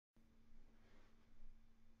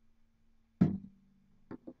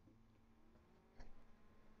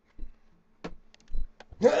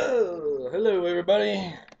Oh, hello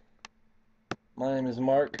everybody. My name is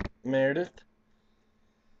Meredith,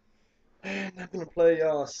 and I'm gonna play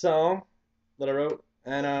y'all a song that I wrote,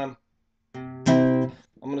 and I'm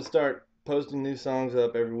gonna start posting new songs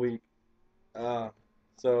up every week.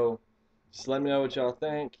 So just let me know what y'all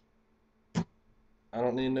think. I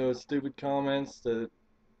don't need no stupid comments to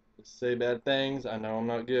say bad things. I know I'm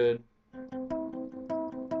not good.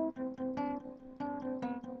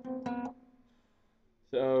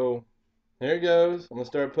 So here it goes. I'm gonna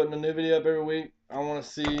start putting a new video up every week. I want to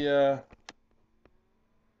see how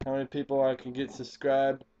many people I can get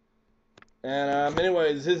subscribed. And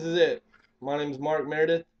anyways, this is it. My name is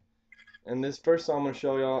Meredith, and this first song I'm gonna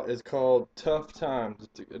show y'all is called "Tough Times."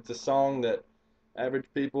 It's a song that average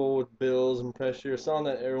people with bills and pressure, a song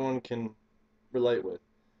that everyone can relate with.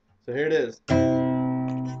 So here it is.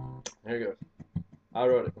 Here it goes. I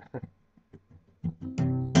wrote it.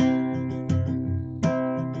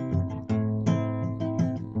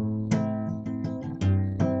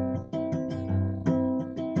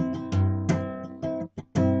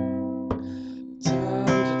 Times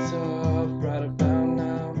are tough right about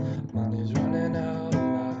now. Money's running out,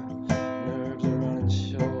 my nerves are running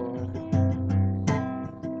short.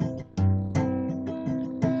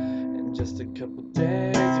 And just a couple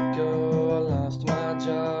days ago, I lost my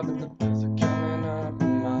job, and the bills are coming up,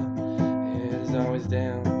 and my head is always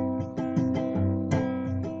down.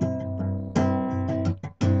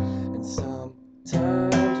 And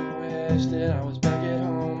sometimes I wish that I was back at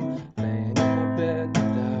home, laying in my bed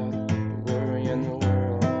without a worry in the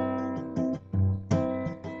world,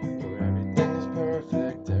 where everything is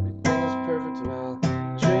perfect, well,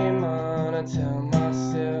 dream on, I tell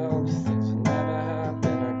myself, things will never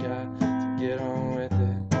happen, I got to get on with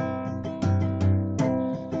it,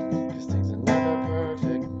 'cause things are never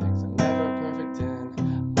perfect,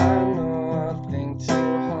 and I know I think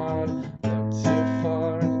too hard, look too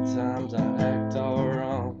far, and at times I act all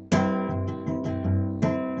wrong.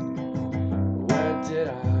 Where did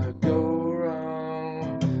I go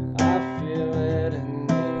wrong? I feel it in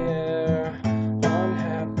the air.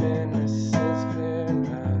 Unhappiness is clear, and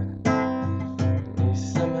I need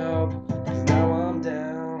some help, 'cause now I'm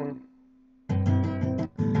down.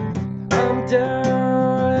 I'm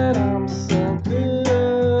down and I'm so blue.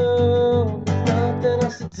 There's nothing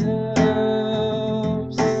else to do.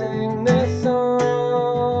 Sing this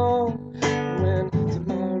song when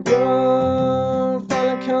tomorrow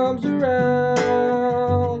finally comes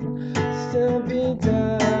around. Still be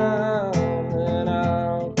down, and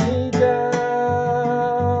I'll be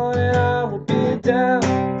down, and I will be down.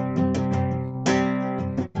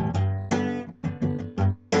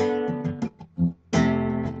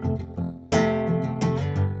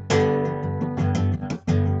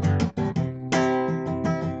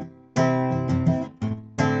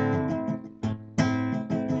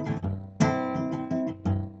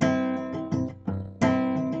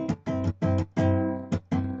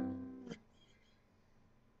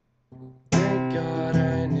 Thank God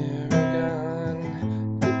I never gun.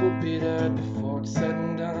 People be dead before it's said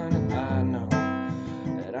and done, and I know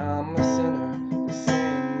that I'm a sinner for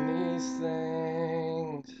saying these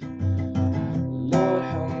things. Lord,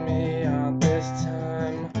 help me out this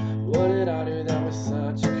time. What did I do that was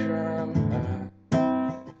such a crime? I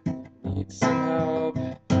need some help.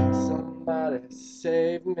 Somebody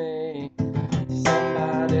save me.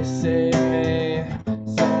 Somebody save me.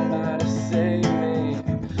 Somebody save me.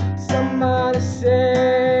 Somebody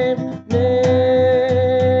save me.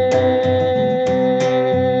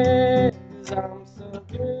 'Cause I'm so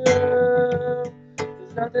good.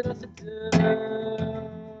 There's nothing else to do.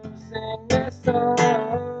 Sing this song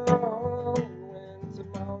when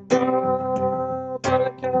tomorrow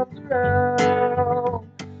finally comes around.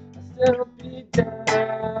 I'll still be down,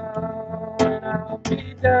 and I'll be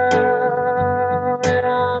down, and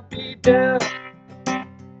I'll be down.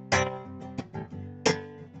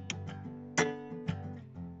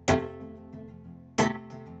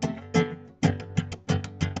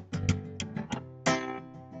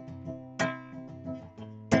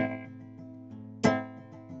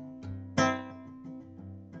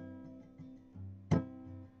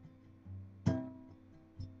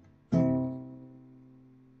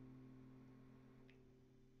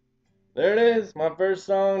 There it is, my first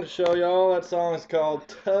song to show y'all. That song is called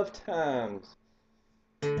 "Tough Times."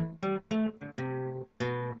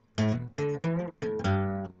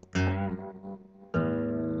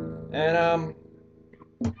 And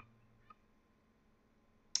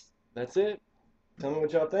that's it. Tell me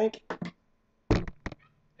what y'all think.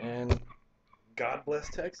 And God bless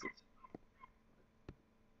Texas.